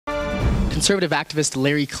conservative activist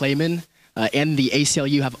Larry Klayman and the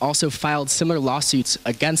ACLU have also filed similar lawsuits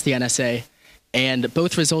against the NSA, and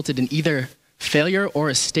both resulted in either failure or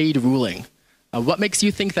a stayed ruling. What makes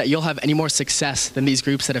you think that you'll have any more success than these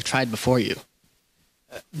groups that have tried before you?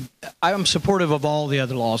 I'm supportive of all the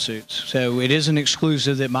other lawsuits, so it isn't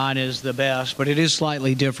exclusive that mine is the best, but it is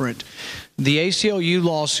slightly different. The ACLU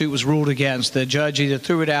lawsuit was ruled against. The judge either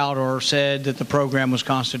threw it out or said that the program was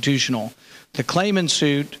constitutional. The Klayman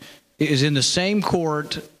suit is in the same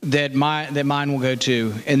court that mine will go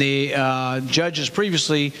to, and the judge has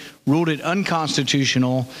previously ruled it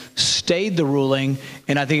unconstitutional, stayed the ruling,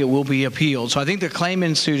 and I think it will be appealed. So I think the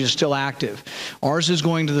Klayman suit is still active. Ours is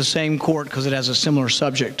going to the same court because it has a similar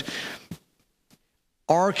subject.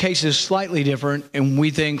 Our case is slightly different, and we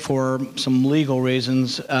think for some legal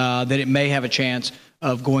reasons that it may have a chance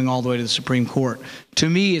of going all the way to the Supreme Court. To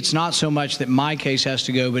me, it's not so much that my case has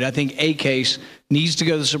to go, but I think a case needs to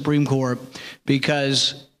go to the Supreme Court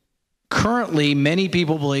because currently many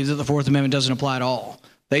people believe that the Fourth Amendment doesn't apply at all.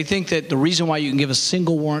 They think that the reason why you can give a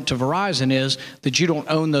single warrant to Verizon is that you don't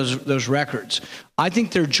own those records. I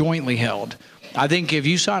think they're jointly held. I think if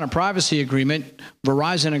you sign a privacy agreement,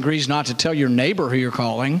 Verizon agrees not to tell your neighbor who you're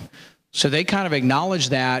calling. So they kind of acknowledge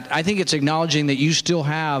that. I think it's acknowledging that you still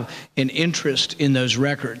have an interest in those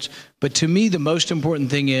records. But to me, the most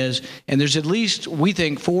important thing is, and there's at least, we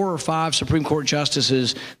think, 4 or 5 Supreme Court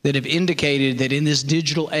justices that have indicated that in this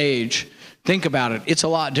digital age, think about it, it's a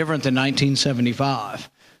lot different than 1975.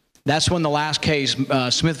 That's when the last case,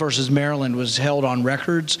 Smith versus Maryland, was held on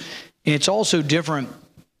records. And it's also different.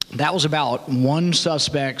 That was about one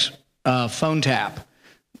suspect's phone tap.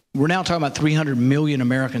 We're now talking about 300 million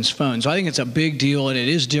Americans' phones. So I think it's a big deal, and it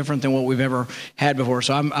is different than what we've ever had before.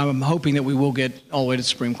 So I'm hoping that we will get all the way to the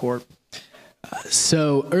Supreme Court.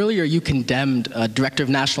 So earlier you condemned Director of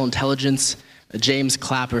National Intelligence, James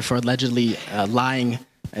Clapper, for allegedly lying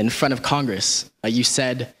in front of Congress. You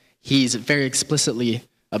said he's very explicitly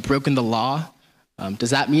broken the law. Does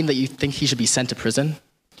that mean that you think he should be sent to prison?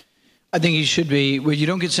 I think he should be. Well, you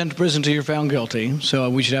don't get sent to prison until you're found guilty, so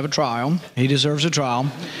we should have a trial. He deserves a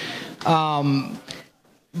trial.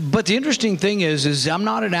 But the interesting thing is I'm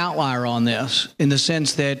not an outlier on this in the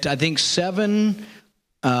sense that I think 7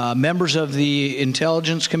 members of the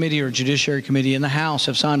Intelligence Committee or Judiciary Committee in the House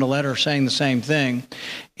have signed a letter saying the same thing.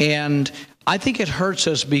 And I think it hurts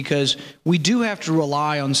us because we do have to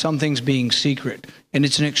rely on some things being secret. And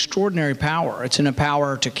it's an extraordinary power. It's a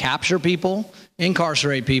power to capture people,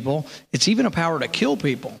 incarcerate people. It's even a power to kill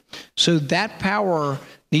people. So that power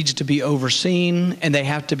needs to be overseen, and they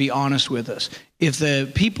have to be honest with us. If the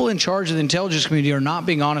people in charge of the intelligence community are not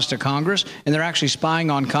being honest to Congress, and they're actually spying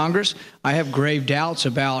on Congress, I have grave doubts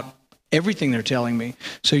about everything they're telling me.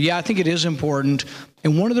 So yeah, I think it is important.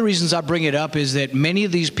 And one of the reasons I bring it up is that many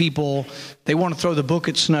of these people, they want to throw the book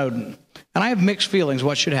at Snowden. And I have mixed feelings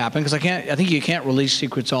what should happen, because I think you can't release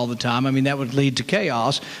secrets all the time. I mean, that would lead to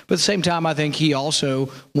chaos. But at the same time, I think he also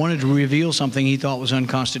wanted to reveal something he thought was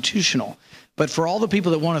unconstitutional. But for all the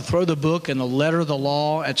people that want to throw the book and the letter of the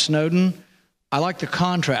law at Snowden, I like the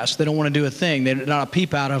contrast. They don't want to do a thing. They're not a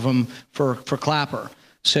peep out of them for Clapper.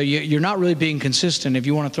 So you're not really being consistent if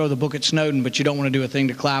you want to throw the book at Snowden, but you don't want to do a thing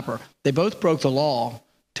to Clapper. They both broke the law,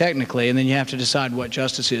 technically, and then you have to decide what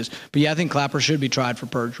justice is. But yeah, I think Clapper should be tried for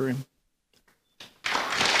perjury.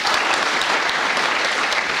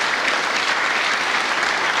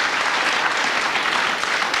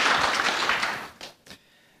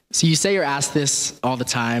 So you say you're asked this all the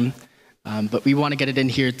time, but we want to get it in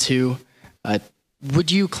here too.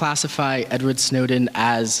 Would you classify Edward Snowden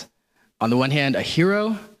as, on the one hand, a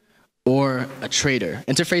hero or a traitor?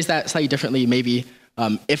 And to phrase that slightly differently, maybe,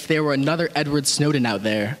 if there were another Edward Snowden out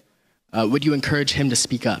there, would you encourage him to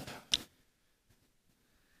speak up?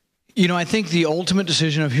 You know, I think the ultimate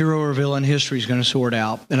decision of hero or villain history is going to sort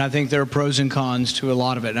out. And I think there are pros and cons to a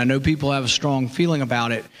lot of it. And I know people have a strong feeling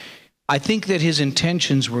about it. I think that his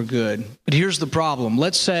intentions were good, but here's the problem.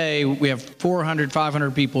 Let's say we have 400,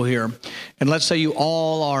 500 people here, and let's say you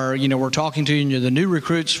all are, we're talking to you and you're the new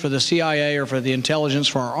recruits for the CIA or for the intelligence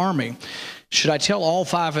for our Army. Should I tell all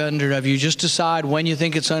 500 of you, just decide when you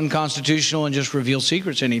think it's unconstitutional and just reveal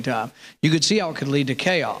secrets anytime? You could see how it could lead to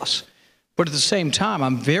chaos. But at the same time,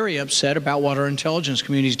 I'm very upset about what our intelligence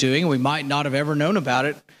community is doing, and we might not have ever known about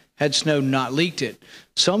it had Snowden not leaked it.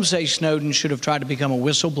 Some say Snowden should have tried to become a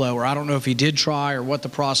whistleblower. I don't know if he did try or what the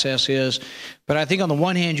process is. But I think on the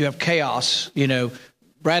one hand, you have chaos.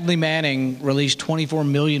 Bradley Manning released 24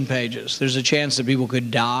 million pages. There's a chance that people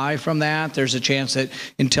could die from that. There's a chance that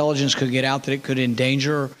intelligence could get out, that it could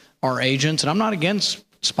endanger our agents. And I'm not against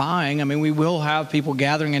spying. I mean, we will have people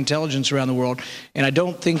gathering intelligence around the world, and I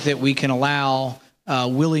don't think that we can allow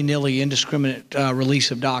willy-nilly, indiscriminate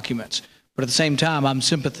release of documents. But at the same time, I'm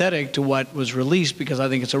sympathetic to what was released because I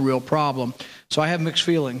think it's a real problem. So I have mixed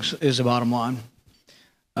feelings, is the bottom line.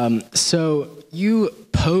 So you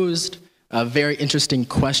posed a very interesting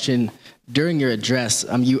question during your address.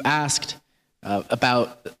 You asked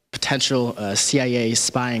about potential CIA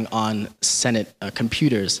spying on Senate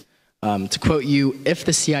computers. To quote you, if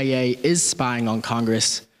the CIA is spying on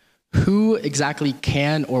Congress, who exactly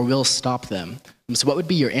can or will stop them? So what would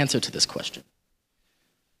be your answer to this question?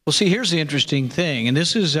 Well, see, here's the interesting thing, and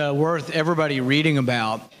this is worth everybody reading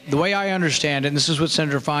about. The way I understand it, and this is what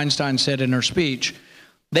Senator Feinstein said in her speech,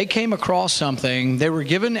 they came across something. They were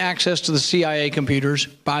given access to the CIA computers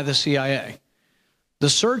by the CIA. The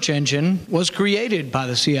search engine was created by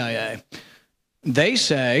the CIA. They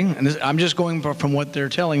say, and this, I'm just going from what they're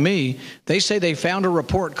telling me, they say they found a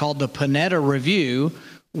report called the Panetta Review,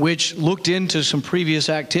 which looked into some previous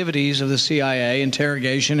activities of the CIA,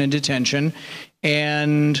 interrogation and detention,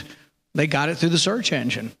 and they got it through the search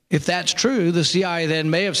engine. If that's true, the CIA then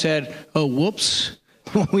may have said, oh, whoops,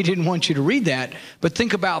 we didn't want you to read that. But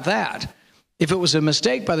think about that. If it was a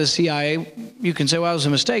mistake by the CIA, you can say, well, it was a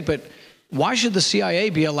mistake, but why should the CIA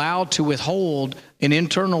be allowed to withhold an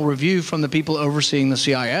internal review from the people overseeing the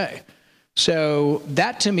CIA? So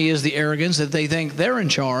that, to me, is the arrogance that they think they're in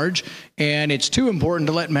charge, and it's too important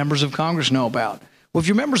to let members of Congress know about. Well, if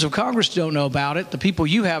your members of Congress don't know about it, the people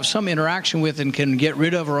you have some interaction with and can get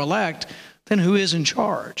rid of or elect, then who is in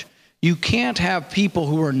charge? You can't have people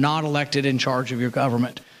who are not elected in charge of your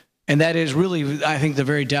government. And that is really, I think, the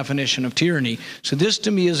very definition of tyranny. So this,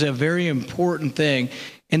 to me, is a very important thing.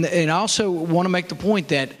 And I also want to make the point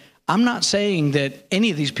that I'm not saying that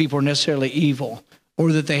any of these people are necessarily evil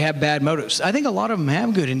or that they have bad motives. I think a lot of them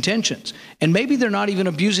have good intentions. And maybe they're not even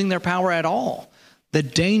abusing their power at all. The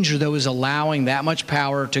danger, though, is allowing that much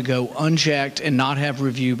power to go unchecked and not have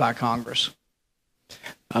review by Congress.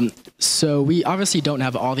 So we obviously don't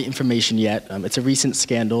have all the information yet. It's a recent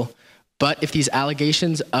scandal. But if these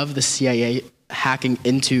allegations of the CIA hacking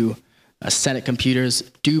into Senate computers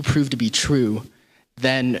do prove to be true,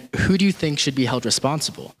 then who do you think should be held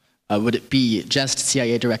responsible? Would it be just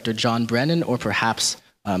CIA Director John Brennan or perhaps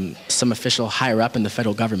some official higher up in the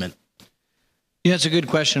federal government? Yeah, it's a good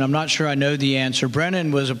question. I'm not sure I know the answer.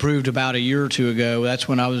 Brennan was approved about a year or two ago. That's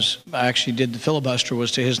when I actually did the filibuster,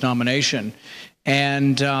 was to his nomination.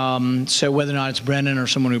 And so whether or not it's Brennan or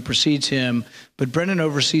someone who precedes him, but Brennan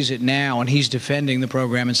oversees it now, and he's defending the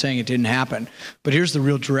program and saying it didn't happen. But here's the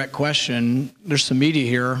real direct question. There's some media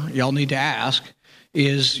here y'all need to ask,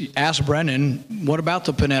 is ask Brennan, what about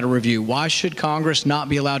the Panetta Review? Why should Congress not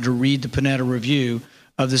be allowed to read the Panetta Review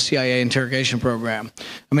of the CIA interrogation program?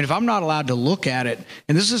 I mean, if I'm not allowed to look at it,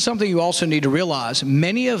 and this is something you also need to realize,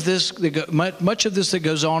 much of this that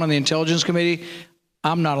goes on in the Intelligence Committee,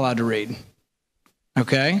 I'm not allowed to read.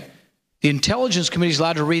 Okay? The Intelligence Committee is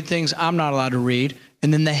allowed to read things I'm not allowed to read,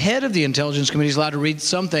 and then the head of the Intelligence Committee is allowed to read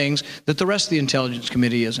some things that the rest of the Intelligence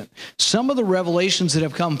Committee isn't. Some of the revelations that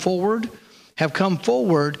have come forward,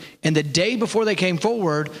 and the day before they came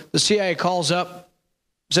forward, the CIA calls up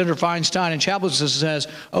Senator Feinstein and Chaplin and says,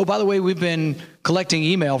 oh, by the way, we've been collecting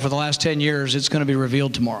email for the last 10 years. It's going to be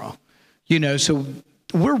revealed tomorrow. You know, so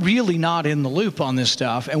we're really not in the loop on this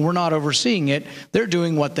stuff, and we're not overseeing it. They're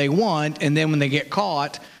doing what they want, and then when they get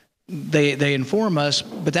caught, they inform us,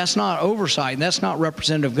 but that's not oversight, and that's not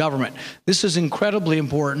representative government. This is incredibly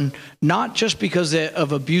important, not just because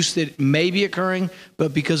of abuse that may be occurring,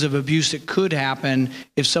 but because of abuse that could happen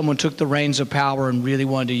if someone took the reins of power and really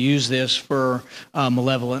wanted to use this for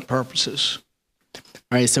malevolent purposes.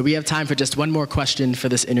 All right, so we have time for just one more question for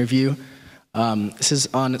this interview. This is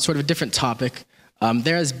on sort of a different topic.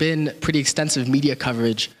 There has been pretty extensive media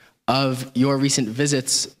coverage of your recent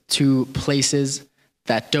visits to places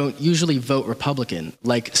that don't usually vote Republican,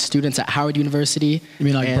 like students at Howard University. You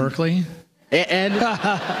mean like Berkeley? And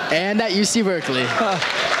at UC Berkeley.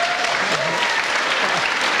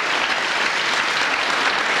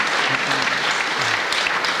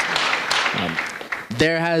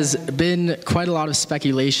 There has been quite a lot of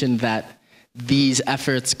speculation that these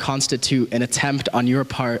efforts constitute an attempt on your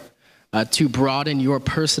part to broaden your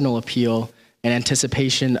personal appeal in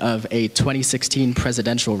anticipation of a 2016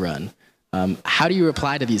 presidential run. How do you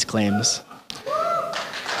reply to these claims?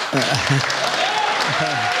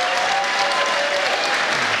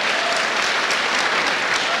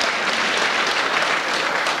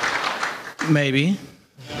 Maybe.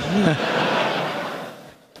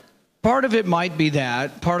 Part of it might be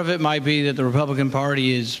that. Part of it might be that the Republican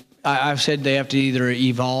Party is I've said they have to either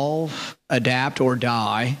evolve, adapt, or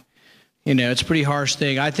die. You know, it's a pretty harsh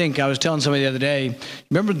thing. I think I was telling somebody the other day,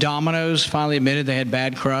 remember Domino's finally admitted they had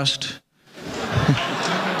bad crust?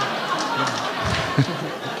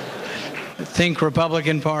 Think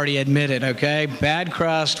Republican Party, admit it, okay? Bad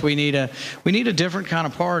crust, we need a different kind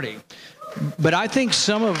of party. But I think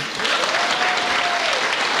some of...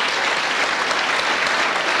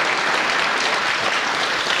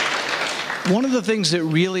 One of the things that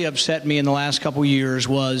really upset me in the last couple of years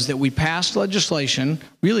was that we passed legislation,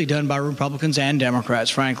 really done by Republicans and Democrats,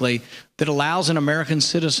 frankly, that allows an American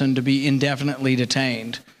citizen to be indefinitely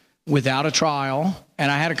detained without a trial.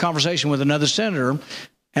 And I had a conversation with another senator,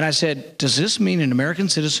 and I said, does this mean an American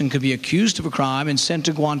citizen could be accused of a crime and sent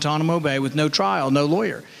to Guantanamo Bay with no trial, no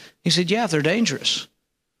lawyer? He said, yeah, if they're dangerous.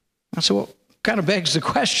 I said, well, kind of begs the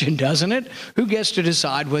question, doesn't it? Who gets to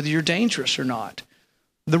decide whether you're dangerous or not?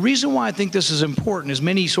 The reason why I think this is important is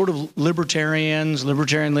many sort of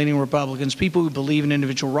libertarian-leaning Republicans, people who believe in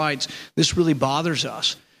individual rights, this really bothers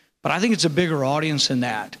us. But I think it's a bigger audience than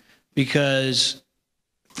that, because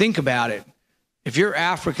think about it. If you're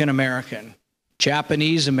African American,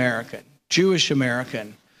 Japanese American, Jewish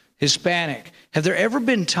American, Hispanic, have there ever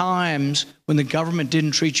been times when the government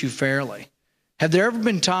didn't treat you fairly? Have there ever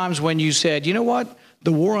been times when you said, you know what?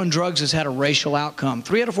 The war on drugs has had a racial outcome.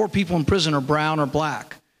 3 out of 4 people in prison are brown or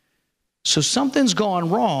black. So something's gone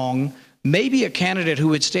wrong. Maybe a candidate who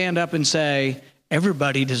would stand up and say,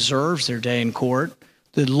 everybody deserves their day in court.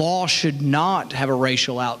 The law should not have a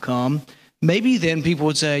racial outcome. Maybe then people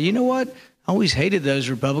would say, you know what? I always hated those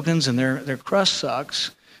Republicans and their crust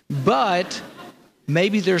sucks. But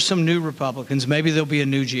maybe there's some new Republicans. Maybe there'll be a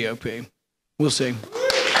new GOP. We'll see.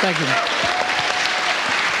 Thank you.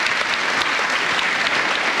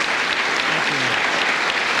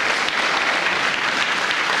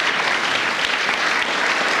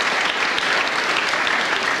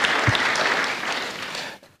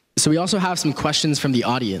 So we also have some questions from the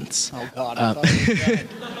audience. Oh, God. I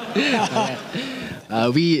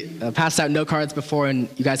thought we passed out note cards before, and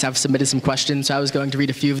you guys have submitted some questions, so I was going to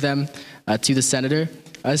read a few of them to the senator.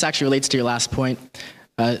 This actually relates to your last point.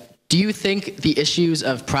 Do you think the issues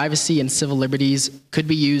of privacy and civil liberties could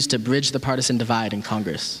be used to bridge the partisan divide in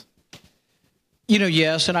Congress? You know,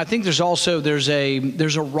 yes, and I think there's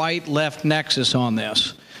a right-left nexus on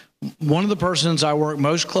this. One of the persons I work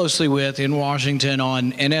most closely with in Washington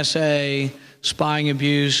on NSA, spying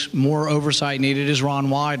abuse, more oversight needed is Ron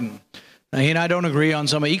Wyden. Now, he and I don't agree on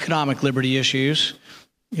some economic liberty issues.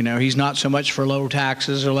 You know, he's not so much for lower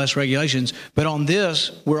taxes or less regulations. But on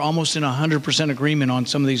this, we're almost in 100% agreement on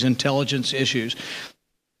some of these intelligence issues.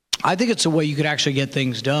 I think it's a way you could actually get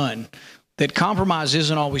things done. That compromise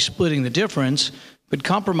isn't always splitting the difference, but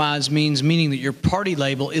compromise meaning that your party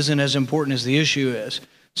label isn't as important as the issue is.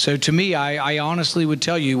 So to me, I honestly would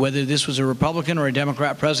tell you, whether this was a Republican or a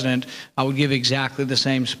Democrat president, I would give exactly the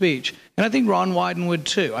same speech. And I think Ron Wyden would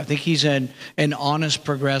too. I think he's an honest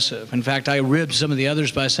progressive. In fact, I ribbed some of the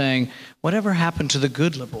others by saying, whatever happened to the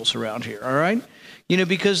good liberals around here, all right? You know,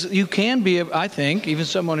 because you can be, I think, even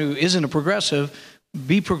someone who isn't a progressive,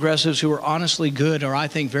 be progressives who are honestly good, or I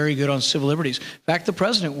think very good on civil liberties. In fact, the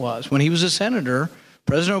president was. When he was a senator,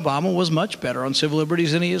 President Obama was much better on civil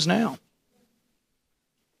liberties than he is now.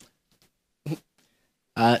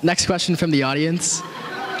 Next question from the audience.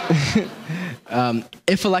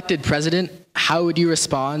 If elected president, how would you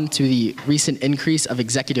respond to the recent increase of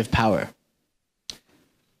executive power?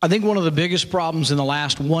 I think one of the biggest problems in the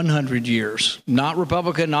last 100 years, not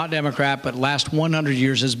Republican, not Democrat, but last 100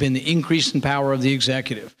 years has been the increase in power of the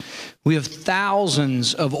executive. We have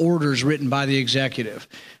thousands of orders written by the executive.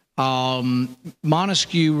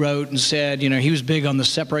 Montesquieu wrote and said, you know, he was big on the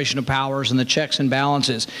separation of powers and the checks and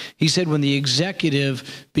balances. He said when the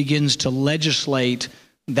executive begins to legislate,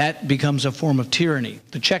 that becomes a form of tyranny.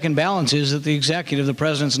 The check and balance is that the executive, the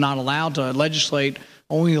president's not allowed to legislate.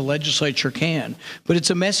 Only the legislature can. But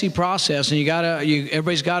it's a messy process, and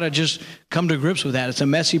everybody's got to just come to grips with that. It's a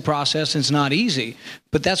messy process, and it's not easy.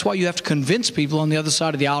 But that's why you have to convince people on the other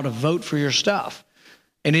side of the aisle to vote for your stuff.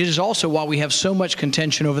 And it is also why we have so much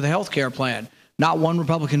contention over the health care plan. Not one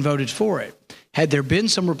Republican voted for it. Had there been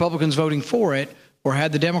some Republicans voting for it, or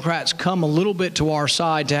had the Democrats come a little bit to our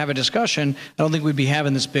side to have a discussion, I don't think we'd be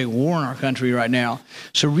having this big war in our country right now.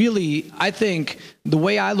 So really, I think the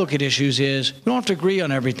way I look at issues is we don't have to agree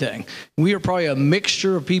on everything. We are probably a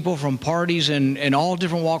mixture of people from parties and all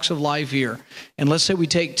different walks of life here. And let's say we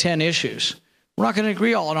take 10 issues. We're not going to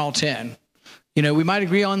agree on all 10. You know, we might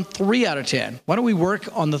agree on 3 out of 10. Why don't we work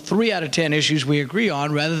on the 3 out of 10 issues we agree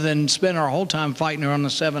on rather than spend our whole time fighting on the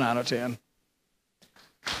 7 out of 10?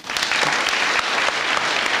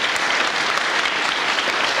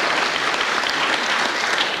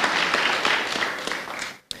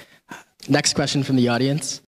 Next question from the audience.